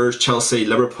like Spurs, Chelsea,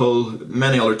 Liverpool,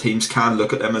 many other teams can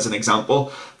look at them as an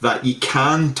example that you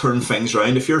can turn things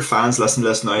around. If your fans listen to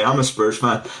this now, I'm a Spurs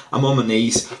fan. I'm on my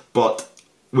knees, but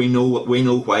we know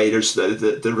why. There's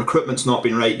the recruitment's not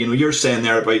been right. You're saying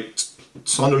there about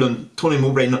Sunderland, Tony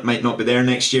Mowbray might not be there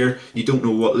next year. You don't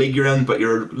know what league you're in, but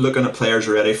you're looking at players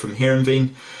already from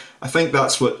Heerenveen. I think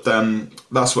that's what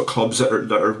clubs that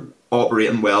are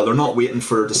operating well. They're not waiting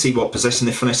to see what position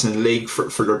they finish in the league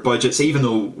for their budgets, even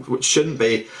though it shouldn't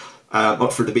be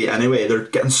up for debate anyway. They're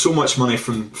getting so much money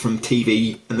from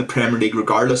TV in the Premier League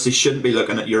regardless. They shouldn't be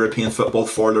looking at European football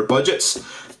for their budgets,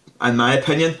 in my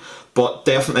opinion. But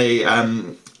definitely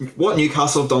what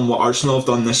Newcastle have done, what Arsenal have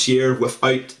done this year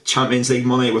without Champions League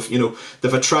money,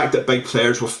 they've attracted big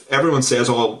players. Everyone says,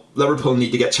 Liverpool need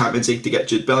to get Champions League to get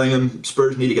Jude Bellingham,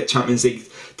 Spurs need to get Champions League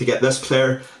to get this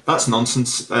player. That's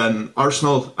nonsense.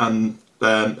 Arsenal and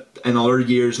in other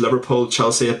years, Liverpool,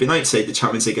 Chelsea have been outside the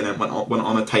Champions League and then went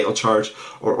on a title charge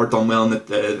or done well in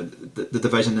the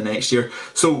division the next year.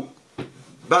 So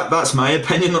that's my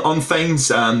opinion on things.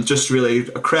 Just really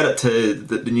a credit to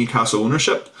the Newcastle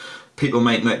ownership. People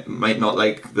might not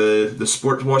like the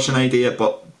sport washing idea,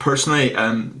 but personally,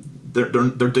 they're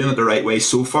doing it the right way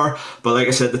so far. But like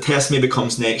I said, the test maybe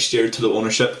comes next year to the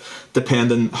ownership,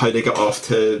 depending how they get off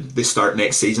to the start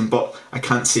next season. But I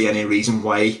can't see any reason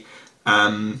why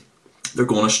they're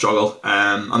going to struggle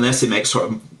unless they make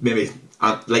sort of maybe.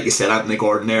 Like you said, Anthony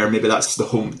Gordon there, maybe that's the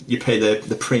home. You pay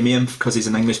the premium because he's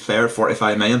an English player,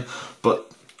 45 million.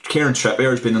 But Kieran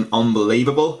Trippier has been an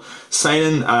unbelievable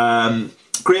signing.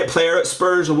 Great player at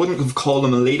Spurs. I wouldn't have called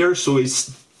him a leader, so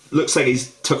looks like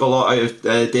he's took a lot out of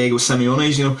Diego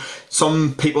Simeone's.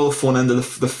 Some people phone into the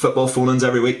football phone-ins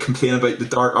every week complaining about the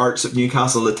dark arts of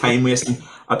Newcastle, the time wasting.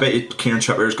 I bet you Kieran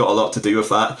Trippier's got a lot to do with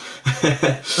that.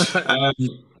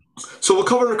 So we'll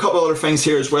cover a couple of other things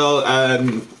here as well.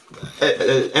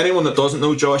 Anyone that doesn't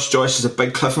know Josh is a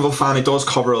big Cliftonville fan. He does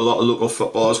cover a lot of local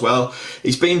football as well.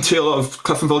 He's been to a lot of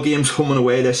Cliftonville games home and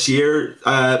away this year.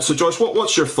 So Josh,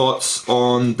 what's your thoughts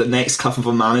on the next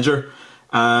Cliftonville manager?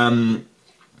 And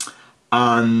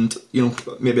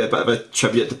maybe a bit of a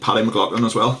tribute to Paddy McLaughlin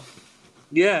as well.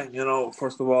 Yeah,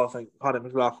 first of all, I think Paddy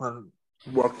McLaughlin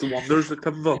worked wonders at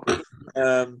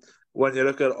Cliftonville. When you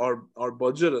look at our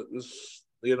budget, it was,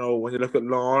 when you look at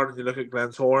Larne, you look at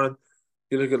Glentoran,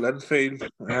 you look at Linfield.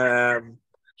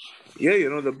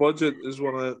 The budget is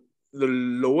one of the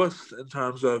lowest in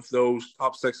terms of those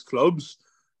top 6 clubs.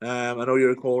 I know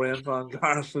you're a Coleraine fan,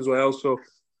 Gareth, as well, so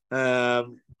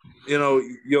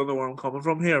you'll know where I'm coming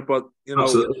from here. But it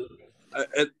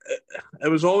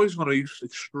was always going to be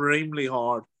extremely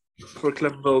hard for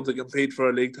Cliftonville to compete for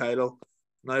a league title.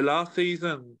 Now, last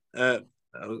season,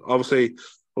 obviously,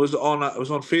 I was on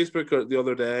Facebook the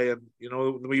other day, and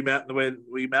the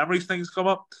way memories things come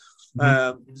up.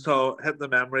 So hit the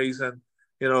memories, and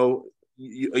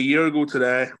a year ago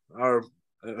today, or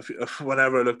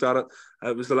whenever I looked at it,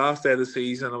 it was the last day of the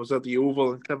season. I was at the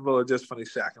Oval, and Cliftonville had just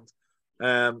finished second.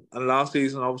 And last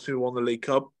season, obviously, we won the League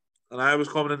Cup, and I was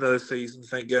coming into this season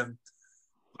thinking,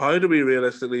 how do we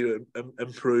realistically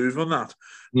improve on that?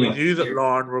 Yeah. We knew that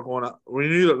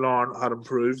Larne had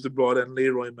improved. They brought in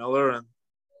Leroy Miller, and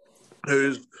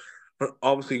who's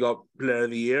obviously got Player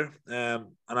of the Year. And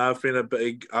I've been a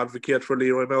big advocate for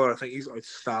Leroy Miller. I think he's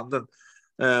outstanding.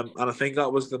 And I think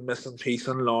that was the missing piece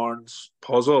in Larne's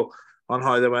puzzle on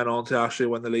how they went on to actually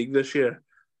win the league this year.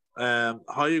 How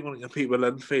are you going to compete with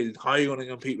Linfield? How are you going to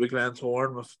compete with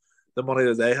Glentoran with the money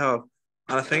that they have?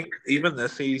 And I think even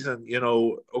this season, we've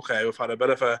had a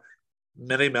bit of a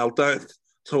mini meltdown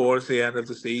towards the end of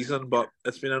the season, but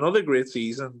it's been another great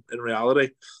season in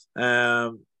reality.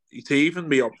 To even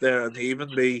be up there and to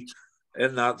even be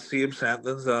in that same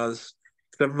sentence as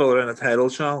Cliftonville are in a title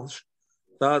challenge,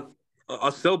 that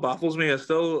still baffles me.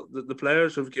 The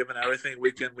players have given everything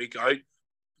week in, week out.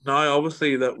 Now,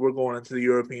 obviously, that we're going into the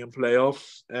European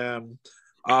playoffs.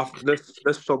 After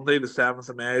this Sunday, the 7th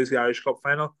of May, is the Irish Cup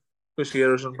final.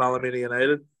 Crusaders and Ballymena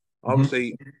United.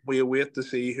 Obviously, we await to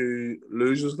see who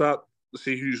loses that, to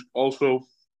see who's also,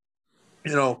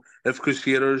 if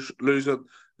Crusaders lose it,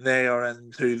 they are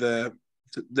in the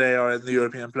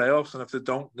European playoffs, and if they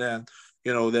don't, then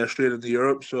they're straight into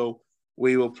Europe. So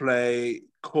we will play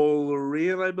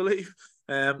Coleraine, I believe.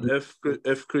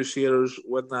 If Crusaders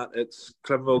win that, it's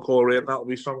Cliftonville Coleraine. That'll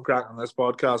be some crack on this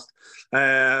podcast.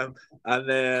 And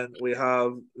then we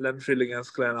have Linfield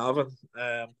against Glenavon.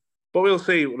 But we'll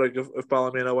see. Like if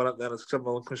Ballymena win it, then it's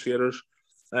Cliftonville and Crusaders.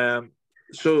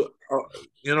 So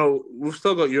we've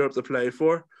still got Europe to play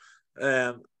for.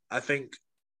 I think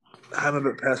I'm a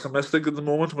bit pessimistic at the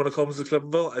moment when it comes to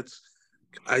Cliftonville.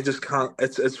 I just can't.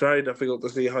 It's very difficult to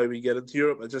see how we get into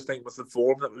Europe. I just think with the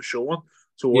form that we're showing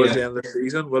towards the end of the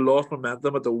season, we lost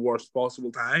momentum at the worst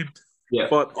possible time. Yeah.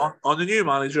 But on the new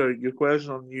manager, your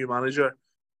question on the new manager,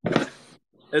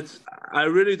 I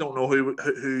really don't know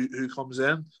who comes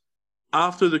in.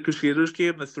 After the Crusaders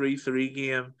game, the 3-3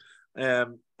 game, a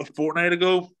fortnight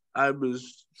ago, I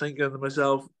was thinking to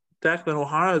myself, Declan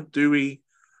O'Hara, do we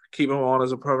keep him on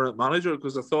as a permanent manager?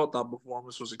 Because I thought that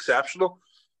performance was exceptional.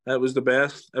 It was the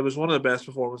best. It was one of the best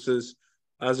performances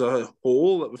as a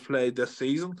whole that we've played this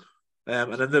season.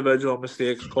 An individual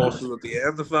mistakes cost us at the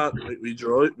end of that. We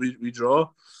draw.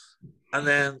 And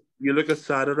then you look at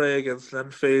Saturday against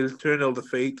Linfield, 2-0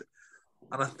 defeat.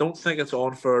 And I don't think it's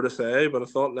unfair to say, but I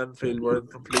thought Linfield were in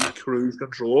complete cruise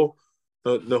control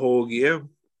the whole game.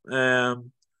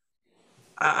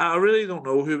 I really don't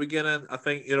know who we get in. I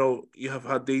think, you have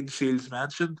had Dean Shields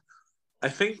mentioned. I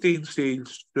think Dean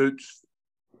Shields suits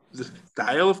the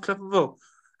style of Cliftonville.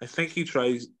 I think he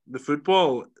tries the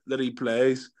football that he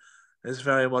plays is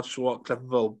very much what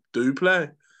Cliftonville do play.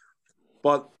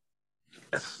 But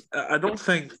I don't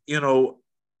think,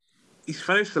 he's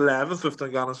finished 11th with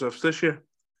Dungannon Swifts this year.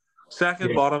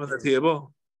 Second bottom in the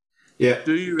table. Yeah.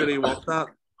 Do you really want that?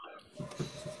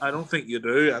 I don't think you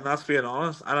do, and that's being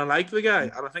honest. And I like the guy,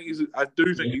 and I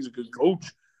do think he's a good coach.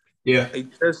 Yeah. I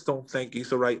just don't think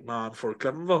he's the right man for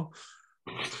Cliftonville.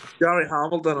 Gary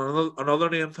Hamilton, another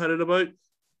name touted about.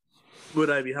 Would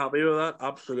I be happy with that?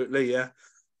 Absolutely, yeah.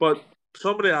 But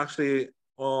somebody actually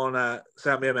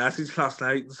sent me a message last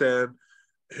night and said,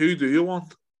 who do you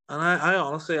want? And I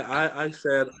honestly, I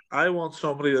said, I want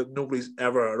somebody that nobody's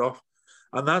ever heard of.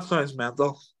 And that sounds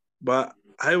mental, but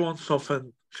I want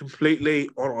something completely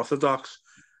unorthodox,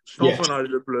 Yeah. something out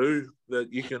of the blue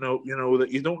that that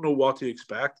you don't know what to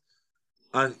expect.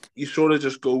 And you sort of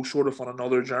just go sort of on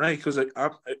another journey. Because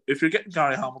if you're getting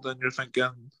Gary Hamilton, you're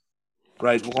thinking,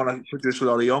 right, we're going to produce a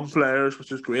lot of young players,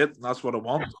 which is great, and that's what I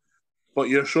want. But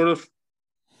you're sort of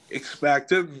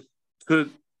expecting to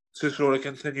sort of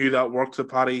continue that work that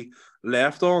Paddy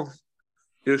left on.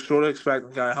 You're sort of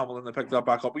expecting Gary Hamilton to pick that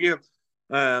back up again.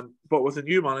 But with a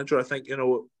new manager, I think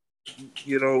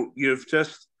you've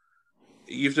just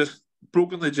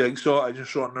broken the jigsaw and you're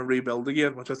starting to rebuild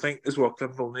again, which I think is what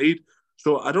Clifton need.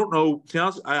 So I don't know. To be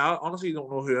honest, I honestly don't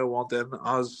know who I want in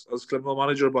as Clifton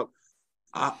manager, but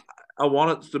I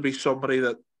want it to be somebody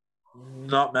that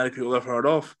not many people have heard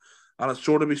of, and it's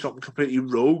sort of be something completely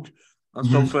rogue and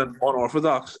something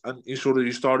unorthodox, and you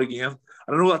start again.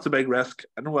 I know that's a big risk.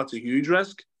 I know that's a huge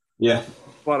risk. Yeah.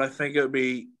 But I think it would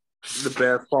be the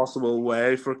best possible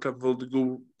way for Clifton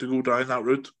to go down that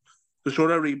route, to sort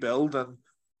of rebuild and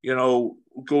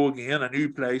go again, a new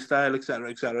play style, etc.,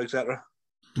 etc., etc.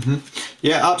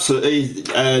 Yeah, absolutely,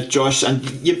 Josh. And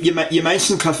you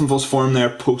mentioned Cliftonville's form there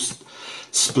post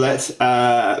split.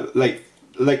 Like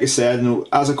I said,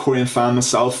 as a Korean fan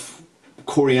myself,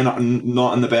 Korean are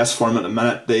not in the best form at the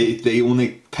minute. They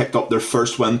only picked up their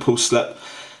first win post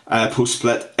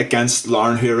split against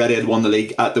Larne, who already had won the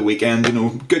league at the weekend.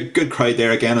 Good crowd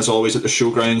there again as always at the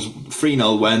showgrounds.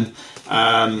 3-0 win.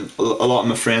 A lot of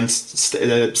my friends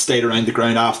stayed around the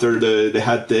ground after they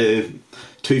had the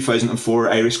 2004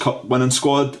 Irish Cup winning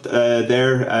squad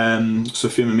there. So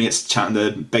a few of my mates chatting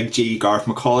to Big G, Gareth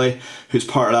McCauley, who's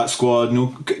part of that squad.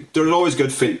 There's always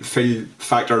good feel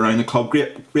factor around the club.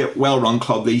 Great, well-run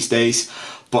club these days.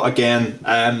 But again,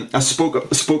 I spoke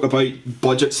about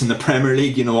budgets in the Premier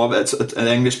League. It's an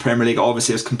English Premier League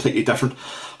obviously is completely different.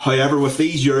 However, with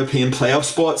these European playoff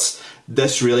spots,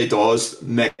 this really does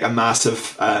make a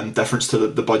massive difference to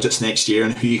the budgets next year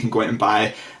and who you can go out and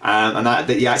buy, and that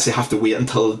you actually have to wait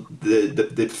until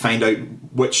they find out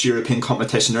which European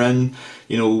competition they're in.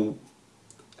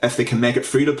 If they can make it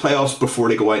through the playoffs before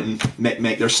they go out and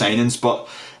make their signings. But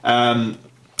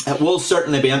it will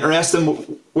certainly be interesting.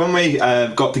 When we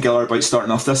got together about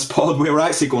starting off this pod, we were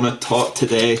actually going to talk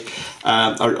today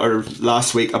or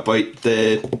last week about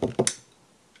the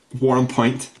Warren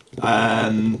Point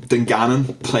Dungannon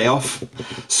playoff.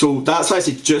 So that's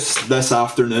actually just this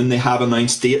afternoon. They have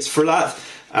announced dates for that.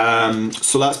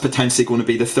 So that's potentially going to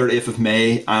be the 30th of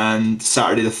May and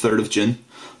Saturday the 3rd of June.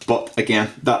 But again,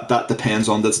 that depends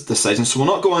on the decision. So we'll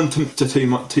not go into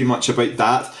too much about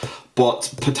that.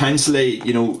 But potentially,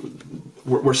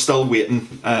 we're still waiting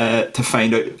to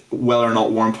find out whether or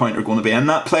not Warren Point are going to be in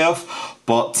that playoff.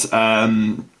 But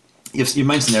you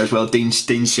mentioned there as well, Dean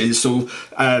Shields. So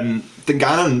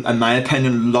Dungannon, in my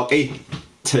opinion, lucky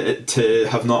to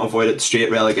have not avoided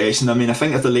straight relegation. I mean, I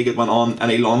think if the league had went on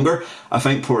any longer, I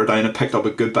think Portadown had picked up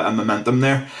a good bit of momentum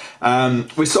there.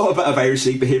 We saw a bit of Irish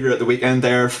League behaviour at the weekend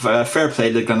there. Fair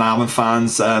play to Glenavon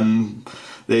fans.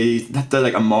 They did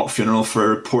like a mock funeral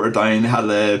for Portadown. They had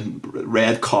a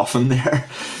red coffin there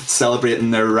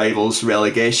celebrating their rivals'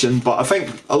 relegation. But I think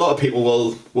a lot of people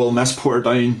will miss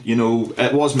Portadown.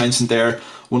 It was mentioned there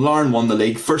when Larne won the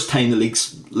league, first time the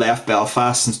league's left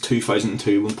Belfast since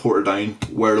 2002 when Portadown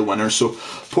were the winners. So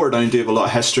Portadown do have a lot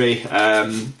of history.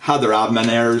 Had their admin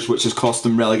errors, which has cost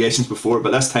them relegations before,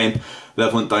 but this time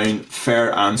they've went down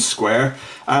fair and square.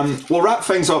 We'll wrap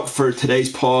things up for today's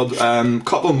pod.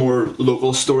 Couple more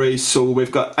local stories. So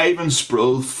we've got Ivan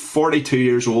Sproul, 42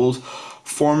 years old,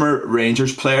 former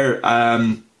Rangers player,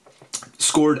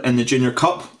 scored in the Junior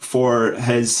Cup for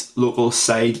his local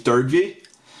side, Dergview.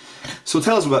 So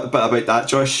tell us a bit about that,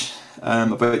 Josh,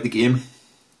 about the game.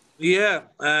 Yeah,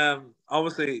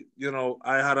 obviously,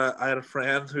 I had a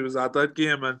friend who was at that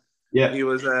game, and he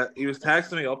was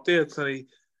texting me updates, and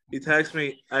he texted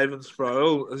me Ivan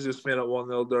Sproul has just made it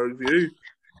 1-0 Dergview,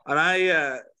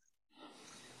 and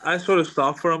I sort of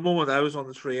stopped for a moment. I was on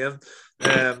the train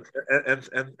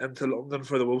into London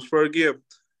for the Wolfsburg game,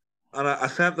 and I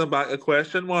sent them back a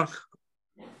question mark.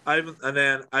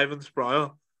 Ivan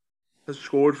Sproul has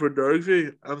scored for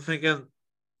Dergview. I'm thinking,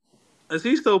 is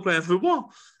he still playing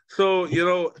football? So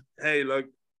hey, look,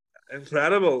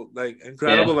 incredible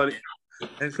that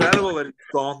he's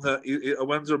gone to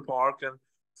Windsor Park and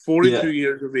 42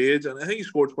 years of age, and I think he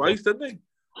scored twice, didn't he?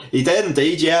 He did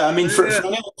indeed, yeah. I mean, for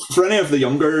any of the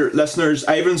younger listeners,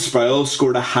 Ivan Sproul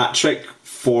scored a hat-trick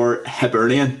for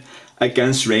Hibernian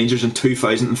against Rangers in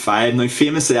 2005. Now,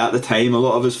 famously at the time, a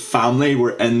lot of his family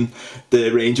were in the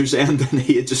Rangers end, and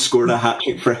he had just scored a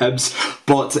hat-trick for Hibs.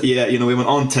 But yeah, he went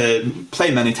on to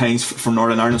play many times for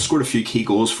Northern Ireland, scored a few key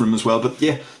goals for him as well. But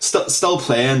yeah, still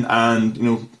playing,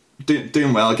 and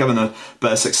doing well, giving a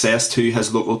bit of success to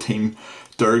his local team,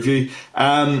 Derview.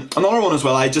 Another one as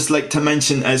well I'd just like to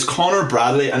mention is Connor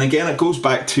Bradley, and again it goes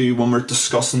back to when we're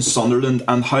discussing Sunderland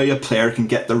and how a player can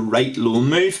get the right loan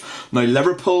move. Now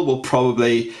Liverpool will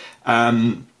probably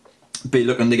be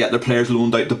looking to get their players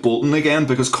loaned out to Bolton again,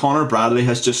 because Connor Bradley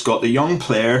has just got the young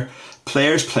player,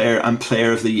 players player and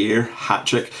player of the year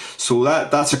hat-trick. So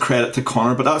that's a credit to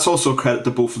Connor, but that's also a credit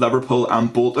to both Liverpool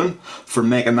and Bolton for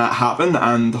making that happen,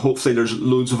 and hopefully there's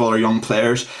loads of other young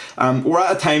players. We're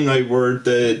at a time now where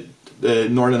the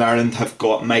Northern Ireland have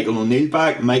got Michael O'Neill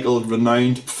back. Michael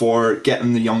renowned for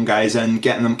getting the young guys in,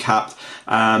 getting them capped,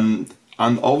 and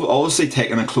obviously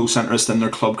taking a close interest in their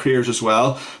club careers as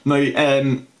well. Now,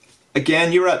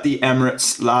 again, you were at the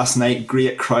Emirates last night,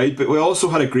 great crowd, but we also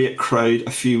had a great crowd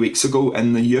a few weeks ago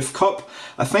in the Youth Cup.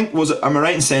 I think, am I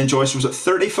right in saying, Joyce, was it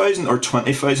 30,000 or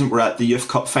 20,000 were at the Youth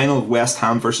Cup final of West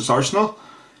Ham versus Arsenal?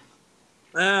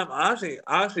 Actually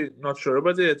not sure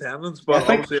about the attendance, but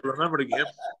obviously I remember the game.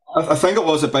 I think it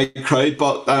was a big crowd,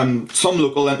 but some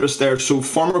local interest there. So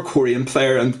former Korean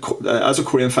player, and as a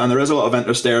Korean fan, there is a lot of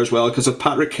interest there as well, because if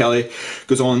Patrick Kelly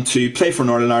goes on to play for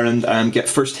Northern Ireland and get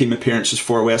first team appearances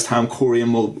for West Ham,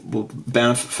 Korean will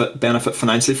benefit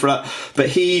financially for that. But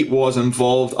he was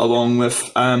involved along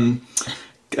with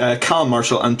Callum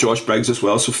Marshall and Josh Briggs as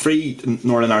well. So 3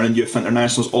 Northern Ireland youth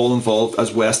internationals all involved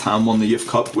as West Ham won the Youth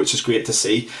Cup, which is great to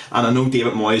see. And I know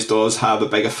David Moyes does have a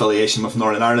big affiliation with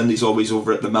Northern Ireland. He's always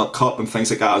over at the Milk Cup and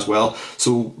things like that as well.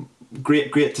 So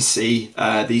great to see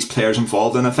these players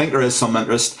involved, and I think there is some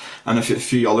interest and a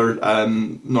few other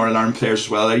Northern Ireland players as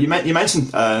well there. You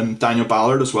mentioned Daniel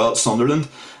Ballard as well at Sunderland.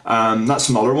 That's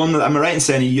another one. Am I right in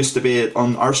saying he used to be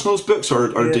on Arsenal's books, or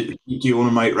do you own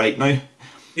him outright now?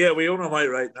 Yeah, we own him out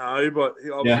right now, but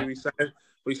obviously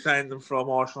we signed them from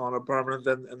Arsenal on a permanent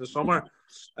in the summer.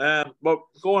 But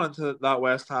going into that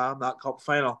West Ham, that cup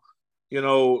final, they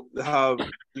have,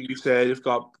 you said, you've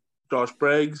got Josh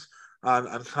Briggs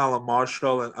and Callum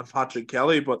Marshall and Patrick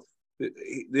Kelly, but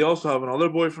they also have another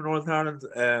boy from Northern Ireland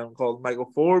called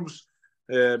Michael Forbes,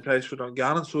 plays for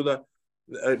Dungannon, so that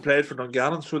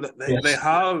they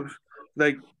have,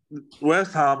 like,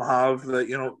 West Ham have,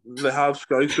 they have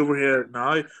scouts over here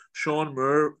now. Sean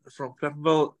Moore from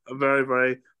Cliftonville, a very,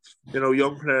 very,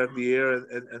 young player of the year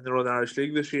in the Northern Irish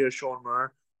League this year. Sean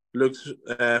Moore looks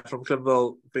from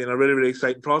Cliftonville being a really, really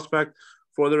exciting prospect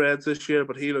for the Reds this year,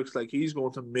 but he looks like he's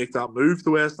going to make that move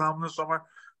to West Ham this summer.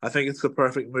 I think it's the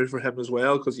perfect move for him as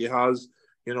well, because he has,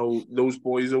 those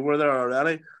boys over there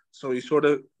already. So he sort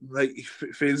of he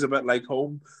feels a bit like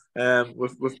home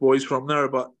with boys from there.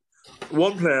 But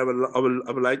one player I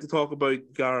would like to talk about,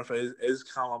 Gareth, is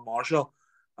Callum Marshall.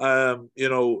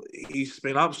 He's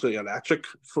been absolutely electric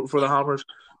for the Hammers.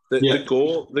 The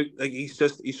goal,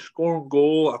 he's scoring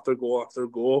goal after goal after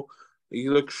goal. He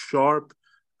looks sharp.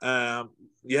 Northern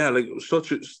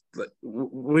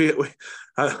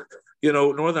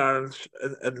Ireland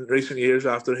in recent years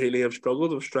after Healy have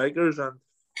struggled with strikers, and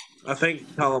I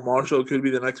think Callum Marshall could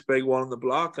be the next big one on the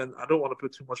block. And I don't want to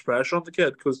put too much pressure on the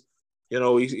kid, because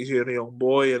he's a young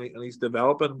boy and he's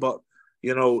developing. But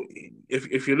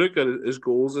if you look at his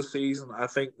goals this season, I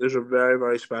think there's a very,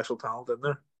 very special talent in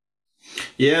there.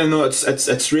 Yeah, no,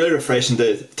 it's really refreshing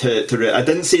to read. I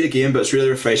didn't see the game, but it's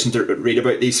really refreshing to read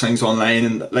about these things online.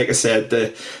 And like I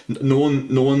said,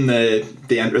 knowing the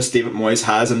interest David Moyes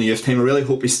has in the youth team, I really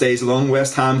hope he stays along.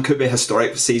 West Ham could be a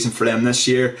historic season for them this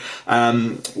year.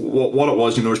 What it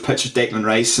was, there was pictures Declan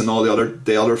Rice and all the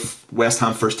other West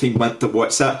Ham first team went to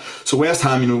watch that. So West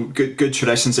Ham, good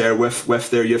traditions there with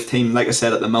their youth team. Like I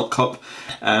said, at the Milk Cup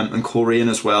and Coleraine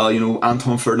as well.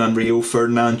 Anton Ferdinand, Rio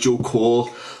Ferdinand, Joe Cole.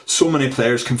 So many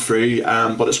players come through,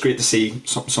 but it's great to see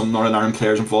some Northern Ireland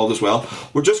players involved as well.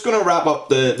 We're just going to wrap up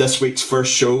this week's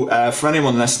first show. For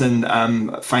anyone listening,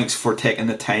 thanks for taking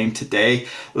the time today.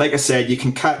 Like I said, you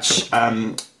can catch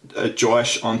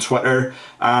Josh on Twitter.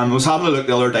 I was having a look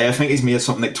the other day. I think he's made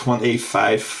something like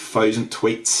 25,000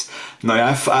 tweets. Now,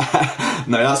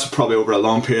 now that's probably over a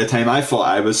long period of time. I thought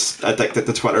I was addicted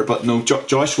to Twitter, but no.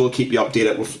 Josh will keep you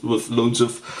updated with loads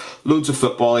of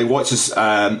football. He watches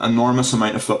an enormous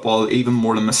amount of football, even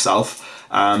more than myself.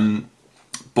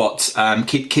 But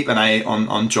keep an eye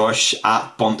on Josh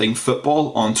at Bunting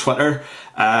Football on Twitter.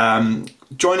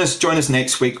 Join us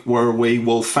next week, where we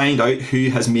will find out who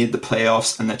has made the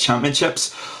playoffs in the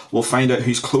championships. We'll find out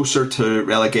who's closer to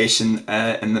relegation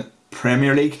in the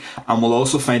Premier League, and we'll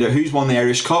also find out who's won the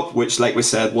Irish Cup, which, like we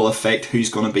said, will affect who's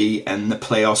going to be in the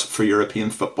playoffs for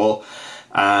European football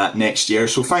next year.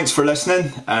 So thanks for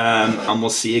listening, and we'll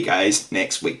see you guys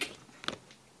next week.